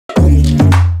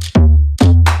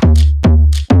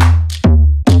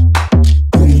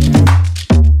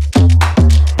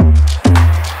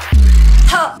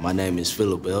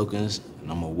Philip Elkins,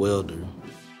 and I'm a welder.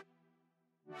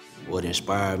 What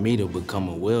inspired me to become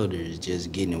a welder is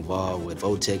just getting involved with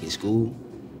Votech at school,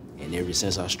 and ever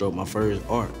since I struck my first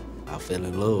art, I fell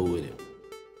in love with it.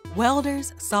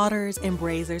 Welders, solderers, and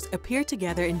brazers appear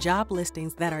together in job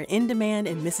listings that are in demand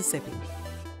in Mississippi.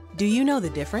 Do you know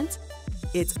the difference?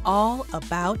 It's all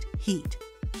about heat.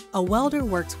 A welder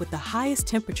works with the highest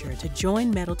temperature to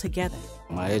join metal together.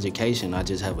 My education, I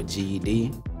just have a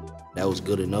GED. That was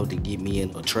good enough to get me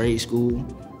in a trade school.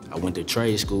 I went to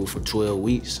trade school for 12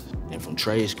 weeks, and from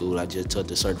trade school, I just took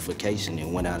the certification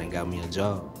and went out and got me a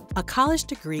job. A college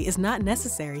degree is not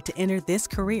necessary to enter this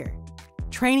career.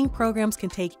 Training programs can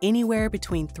take anywhere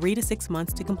between 3 to 6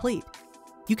 months to complete.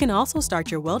 You can also start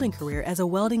your welding career as a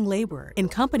welding laborer in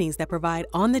companies that provide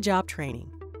on-the-job training.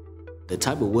 The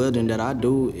type of welding that I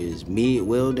do is MIG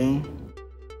welding.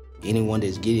 Anyone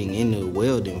that's getting in the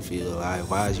welding field, I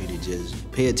advise you to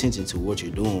just pay attention to what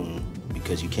you're doing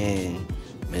because you can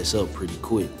mess up pretty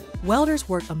quick. Welders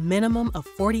work a minimum of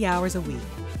 40 hours a week.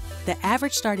 The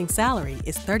average starting salary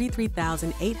is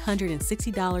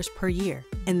 $33,860 per year,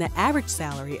 and the average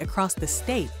salary across the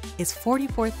state is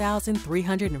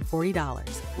 $44,340.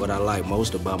 What I like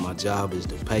most about my job is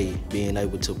the pay, being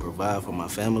able to provide for my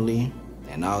family,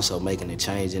 and also making a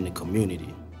change in the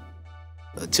community.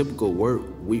 A typical work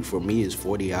week for me is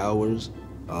 40 hours.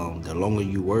 The longer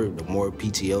you work, the more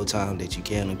PTO time that you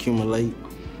can accumulate,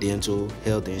 dental,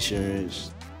 health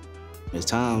insurance. As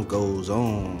time goes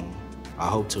on, I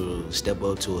hope to step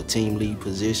up to a team lead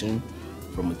position.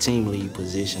 From a team lead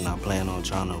position, I plan on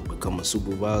trying to become a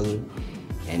supervisor.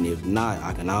 And if not,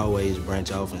 I can always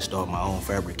branch off and start my own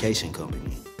fabrication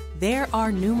company. There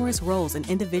are numerous roles an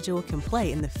individual can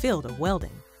play in the field of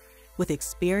welding. With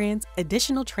experience,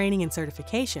 additional training, and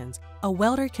certifications, a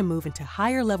welder can move into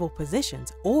higher level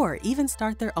positions or even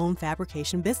start their own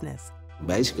fabrication business.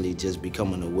 Basically, just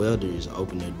becoming a welder is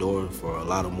opening the door for a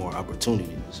lot of more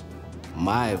opportunities.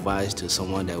 My advice to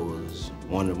someone that was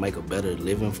wanting to make a better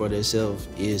living for themselves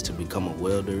is to become a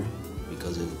welder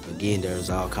because, again, there's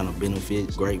all kind of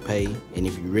benefits, great pay, and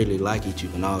if you really like it, you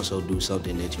can also do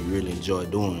something that you really enjoy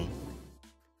doing.